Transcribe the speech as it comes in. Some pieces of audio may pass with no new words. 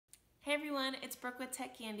Hey everyone, it's Brooke with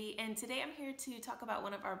Tech Candy, and today I'm here to talk about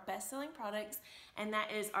one of our best-selling products, and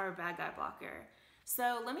that is our Bad Guy Blocker.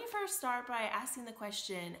 So let me first start by asking the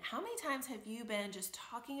question, how many times have you been just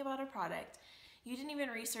talking about a product? You didn't even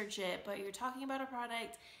research it, but you're talking about a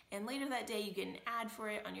product, and later that day you get an ad for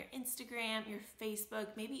it on your Instagram, your Facebook,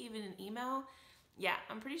 maybe even an email? Yeah,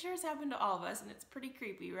 I'm pretty sure it's happened to all of us, and it's pretty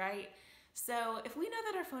creepy, right? So if we know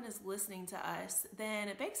that our phone is listening to us, then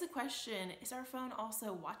it begs the question, is our phone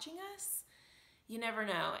also watching us? You never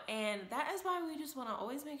know. And that is why we just want to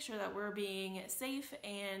always make sure that we're being safe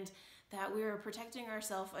and that we're protecting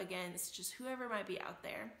ourselves against just whoever might be out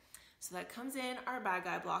there. So that comes in our Bad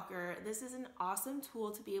Guy Blocker. This is an awesome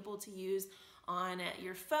tool to be able to use on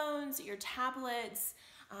your phones, your tablets,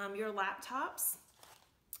 your laptops.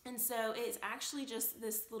 And so it's actually just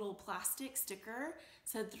this little plastic sticker,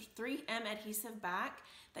 so 3M adhesive back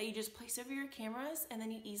that you just place over your cameras, and then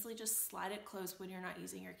you easily just slide it closed when you're not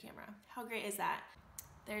using your camera. How great is that?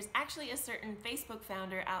 There's actually a certain Facebook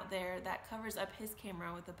founder out there that covers up his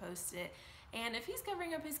camera with a Post-it, and if he's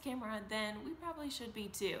covering up his camera, then we probably should be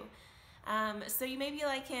too. So you may be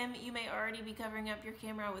like him, you may already be covering up your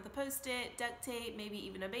camera with a Post-it, duct tape, maybe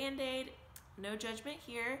even a Band-Aid. No judgment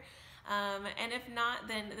here. And if not,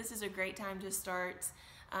 then this is a great time to start.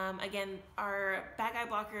 Again, our Bad Guy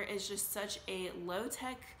Blocker is just such a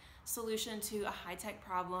low-tech solution to a high-tech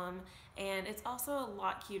problem, and it's also a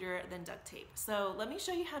lot cuter than duct tape. So let me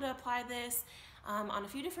show you how to apply this on a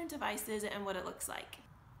few different devices and what it looks like.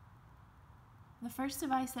 The first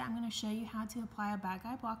device that I'm going to show you how to apply a Bad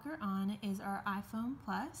Guy Blocker on is our iPhone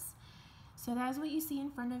Plus. So that is what you see in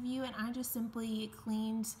front of you, and I just simply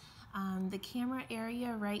cleaned the camera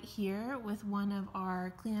area right here with one of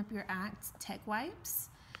our Clean Up Your Act tech wipes.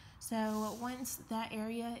 So once that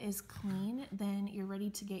area is clean, then you're ready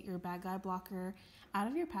to get your Bad Guy Blocker out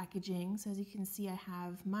of your packaging. So as you can see, I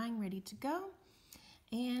have mine ready to go.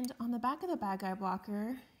 And on the back of the Bad Guy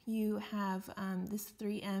Blocker, you have this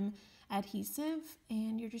 3M adhesive,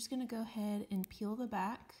 and you're just going to go ahead and peel the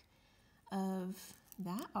back of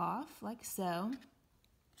that off like so.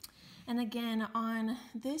 And again, on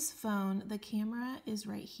this phone, the camera is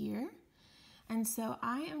right here. And so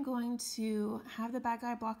I am going to have the Bad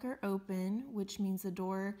Guy Blocker open, which means the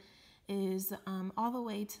door is all the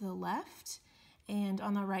way to the left. And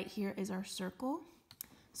on the right here is our circle.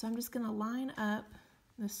 So I'm just going to line up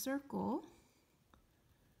the circle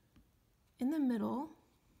in the middle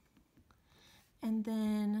and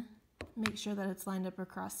then make sure that it's lined up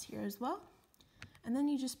across here as well. And then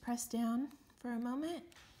you just press down for a moment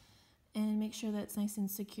and make sure that it's nice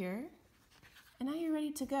and secure. And now you're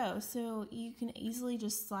ready to go. So you can easily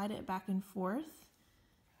just slide it back and forth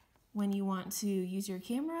when you want to use your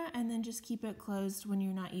camera, and then just keep it closed when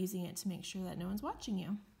you're not using it to make sure that no one's watching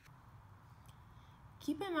you.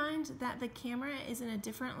 Keep in mind that the camera is in a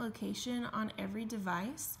different location on every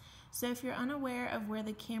device. So if you're unaware of where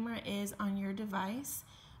the camera is on your device,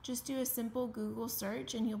 just do a simple Google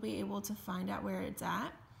search and you'll be able to find out where it's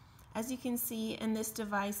at. As you can see in this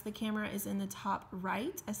device, the camera is in the top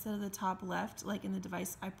right instead of the top left, like in the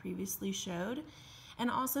device I previously showed. And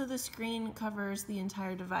also the screen covers the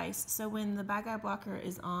entire device. So when the Bad Guy Blocker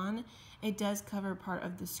is on, it does cover part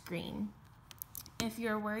of the screen. If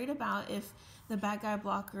you're worried about if the Bad Guy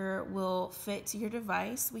Blocker will fit your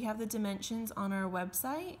device, we have the dimensions on our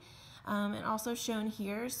website and also shown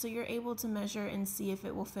here, so you're able to measure and see if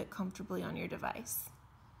it will fit comfortably on your device.